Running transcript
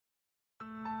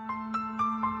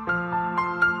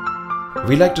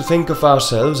We like to think of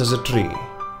ourselves as a tree,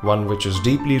 one which is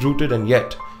deeply rooted and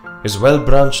yet is well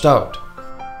branched out.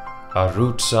 Our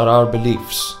roots are our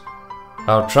beliefs,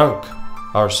 our trunk,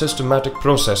 our systematic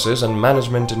processes and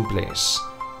management in place.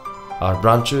 Our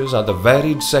branches are the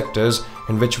varied sectors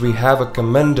in which we have a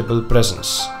commendable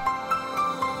presence.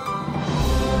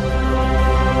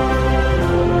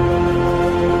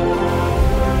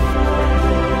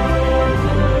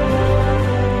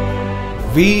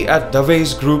 We at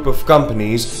Dave's group of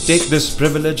companies take this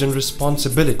privilege and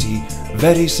responsibility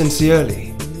very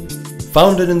sincerely.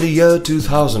 Founded in the year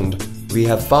 2000, we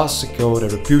have fast secured a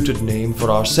reputed name for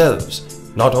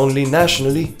ourselves, not only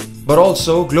nationally, but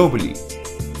also globally,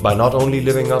 by not only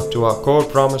living up to our core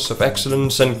promise of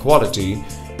excellence and quality,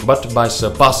 but by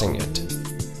surpassing it.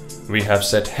 We have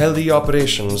set healthy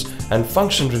operations and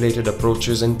function-related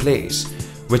approaches in place,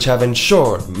 which have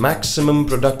ensured maximum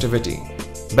productivity,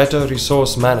 better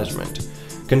resource management,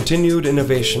 continued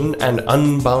innovation and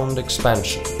unbound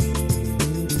expansion.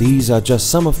 These are just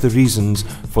some of the reasons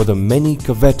for the many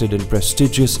coveted and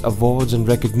prestigious awards and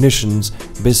recognitions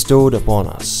bestowed upon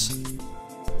us.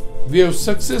 We have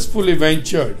successfully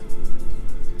ventured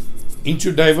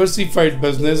into diversified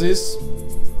businesses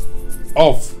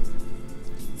of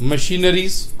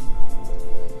machineries,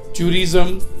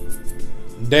 tourism,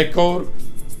 decor,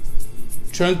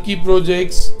 turnkey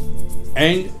projects,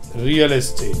 and real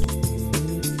estate.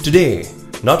 Today,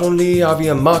 not only are we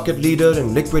a market leader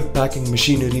in liquid packing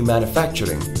machinery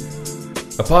manufacturing,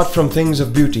 apart from things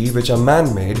of beauty which are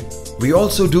man-made, we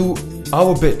also do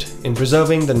our bit in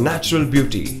preserving the natural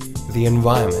beauty, the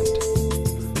environment.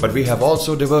 But we have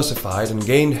also diversified and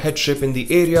gained headship in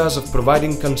the areas of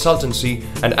providing consultancy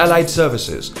and allied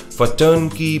services for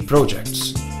turnkey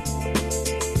projects.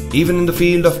 Even in the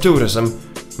field of tourism,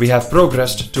 we have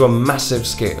progressed to a massive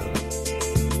scale.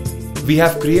 We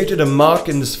have created a mark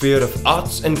in the sphere of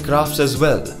arts and crafts as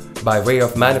well, by way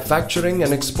of manufacturing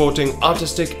and exporting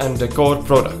artistic and decor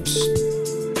products.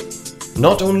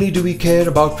 Not only do we care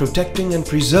about protecting and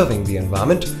preserving the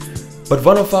environment, but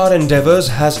one of our endeavors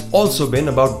has also been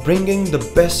about bringing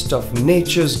the best of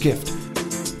nature's gift.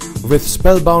 With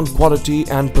spellbound quality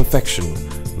and perfection,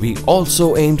 we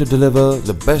also aim to deliver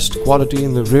the best quality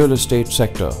in the real estate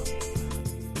sector.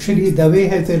 Actually, Dave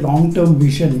has a long-term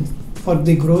vision for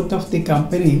the growth of the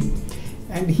company,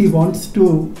 and he wants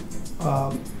to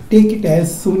take it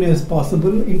as soon as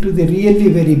possible into the really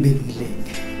very big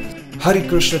league. Hari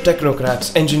Krishna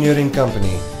Technocrats Engineering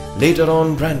Company, later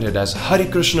on branded as Hari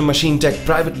Krishna Machine Tech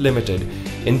Private Limited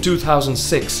in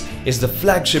 2006, is the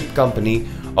flagship company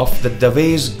of the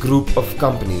Dave's group of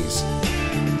companies.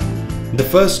 The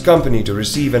first company to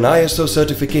receive an ISO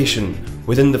certification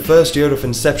within the first year of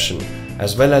inception,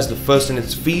 as well as the first in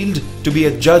its field to be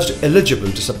adjudged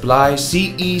eligible to supply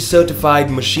CE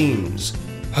certified machines.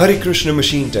 Hari Krishna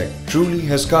Machine Tech truly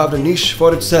has carved a niche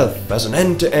for itself as an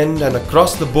end-to-end and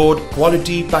across-the-board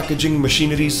quality packaging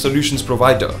machinery solutions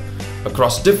provider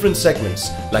across different segments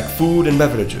like food and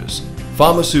beverages,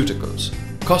 pharmaceuticals,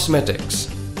 cosmetics,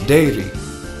 dairy,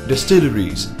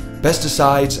 distilleries,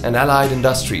 pesticides and allied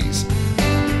industries.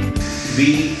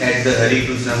 We at the Hari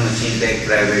Krishna Machine Tech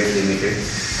Private Limited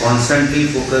constantly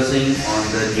focusing on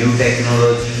the new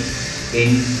technology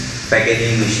in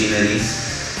packaging machineries,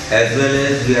 as well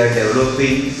as we are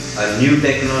developing a new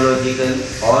technological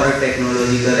or a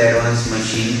technological advanced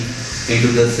machine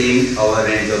into the same our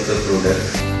range of the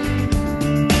product.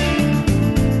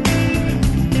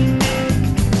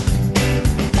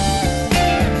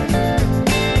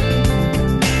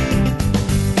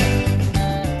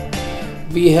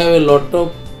 We have a lot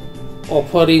of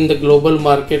offer in the global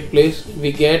marketplace.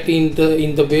 We get in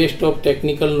the best of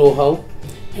technical know-how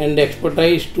and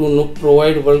expertise to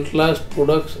provide world-class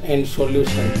products and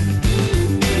solutions.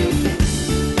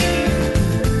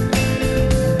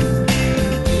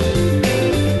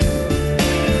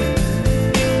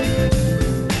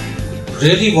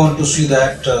 Really want to see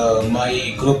that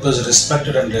my group is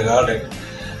respected and regarded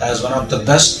as one of the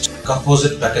best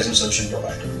composite packaging solution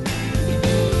provider.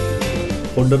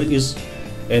 Hodder is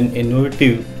an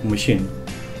innovative machine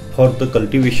for the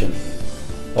cultivation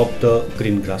of the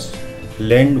green grass.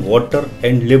 Land, water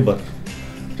and labor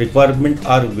requirements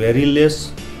are very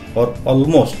less or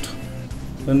almost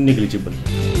negligible.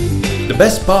 The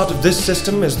best part of this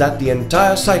system is that the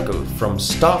entire cycle from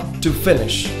start to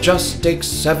finish just takes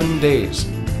 7 days.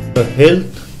 The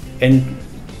health and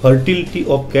fertility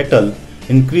of cattle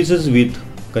increases with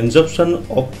consumption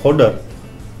of fodder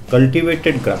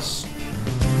cultivated grass.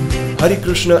 Hari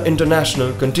Krishna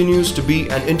International continues to be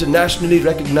an internationally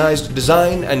recognized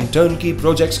design and turnkey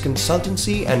projects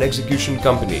consultancy and execution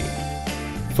company.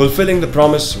 fulfilling the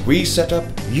promise we set up,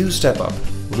 you step up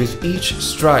with each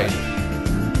stride.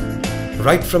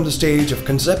 Right from the stage of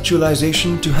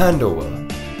conceptualization to handover,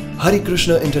 Hari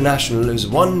Krishna International is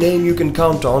one name you can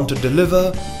count on to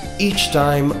deliver each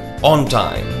time on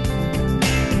time.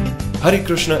 Hari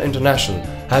Krishna International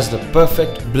has the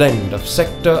perfect blend of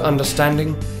sector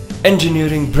understanding,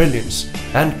 engineering brilliance,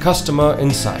 and customer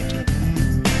insight.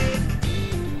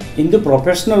 In the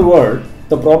professional world,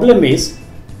 the problem is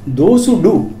those who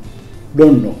do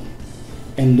don't know,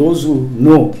 and those who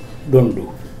know don't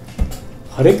do.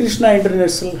 Hari Krishna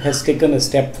International has taken a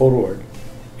step forward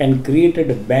and created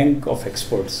a bank of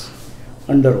experts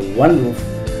under one roof.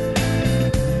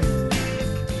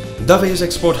 Dave's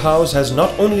Export House has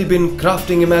not only been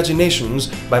crafting imaginations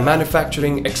by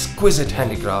manufacturing exquisite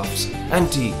handicrafts,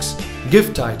 antiques,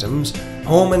 gift items,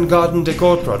 home and garden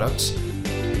decor products.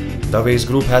 Dave's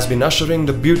Group has been ushering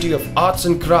the beauty of arts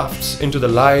and crafts into the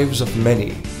lives of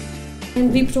many.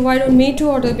 And we provide on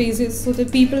made-to-order basis so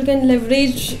that people can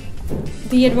leverage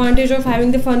the advantage of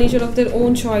having the furniture of their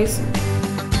own choice.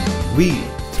 We,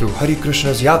 through Hari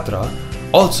Krishna's Yatra,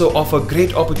 also offer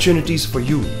great opportunities for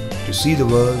you to see the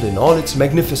world in all its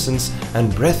magnificence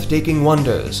and breathtaking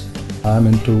wonders. I'm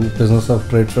into business of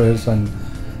trade fairs and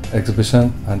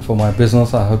exhibition, and for my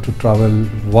business I have to travel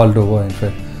world over. In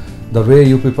fact, the way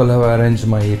you people have arranged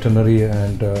my itinerary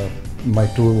and my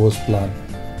tour was planned,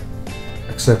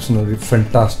 exceptionally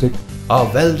fantastic. Our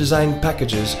well-designed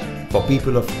packages for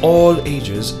people of all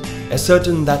ages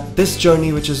ascertain that this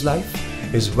journey, which is life,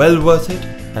 is well worth it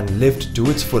and lived to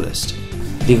its fullest.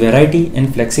 The variety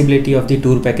and flexibility of the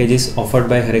tour packages offered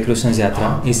by Hari Krishna's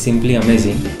Yatra is simply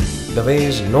amazing.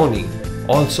 Dave's Noni,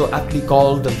 also aptly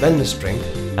called the wellness drink,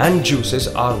 and juices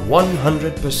are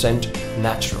 100%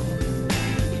 natural.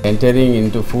 Entering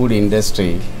into food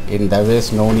industry in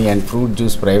Dave's Noni and Fruit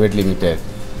Juice Private Limited,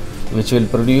 which will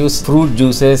produce fruit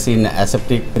juices in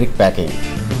aseptic brick packing.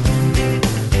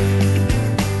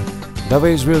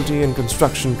 Dave's Realty and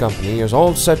Construction Company is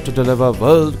all set to deliver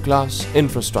world-class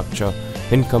infrastructure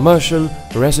in commercial,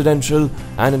 residential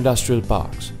and industrial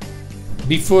parks.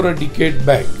 Before a decade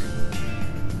back,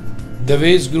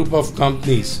 Dave's Group of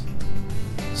companies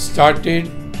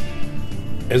started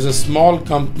as a small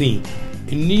company.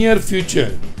 In near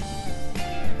future,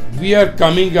 we are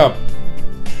coming up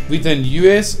with an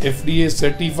US FDA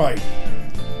certified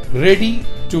ready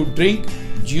to drink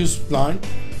juice plant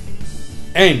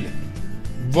and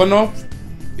one of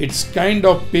its kind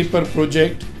of paper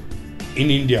project in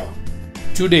India.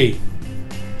 Today,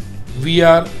 we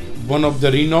are one of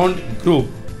the renowned group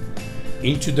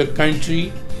into the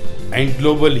country and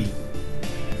globally.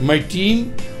 My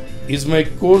team is my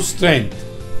core strength,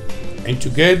 and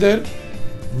together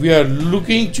we are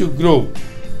looking to grow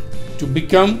to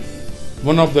become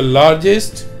one of the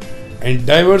largest and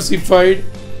diversified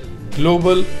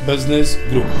global business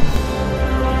group.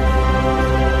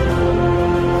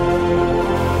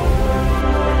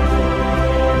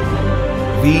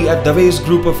 We at Dave's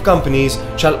Group of companies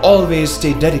shall always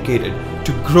stay dedicated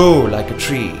to grow like a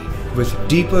tree with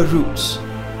deeper roots,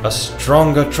 a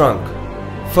stronger trunk,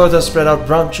 further spread out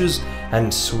branches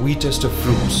and sweetest of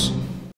fruits.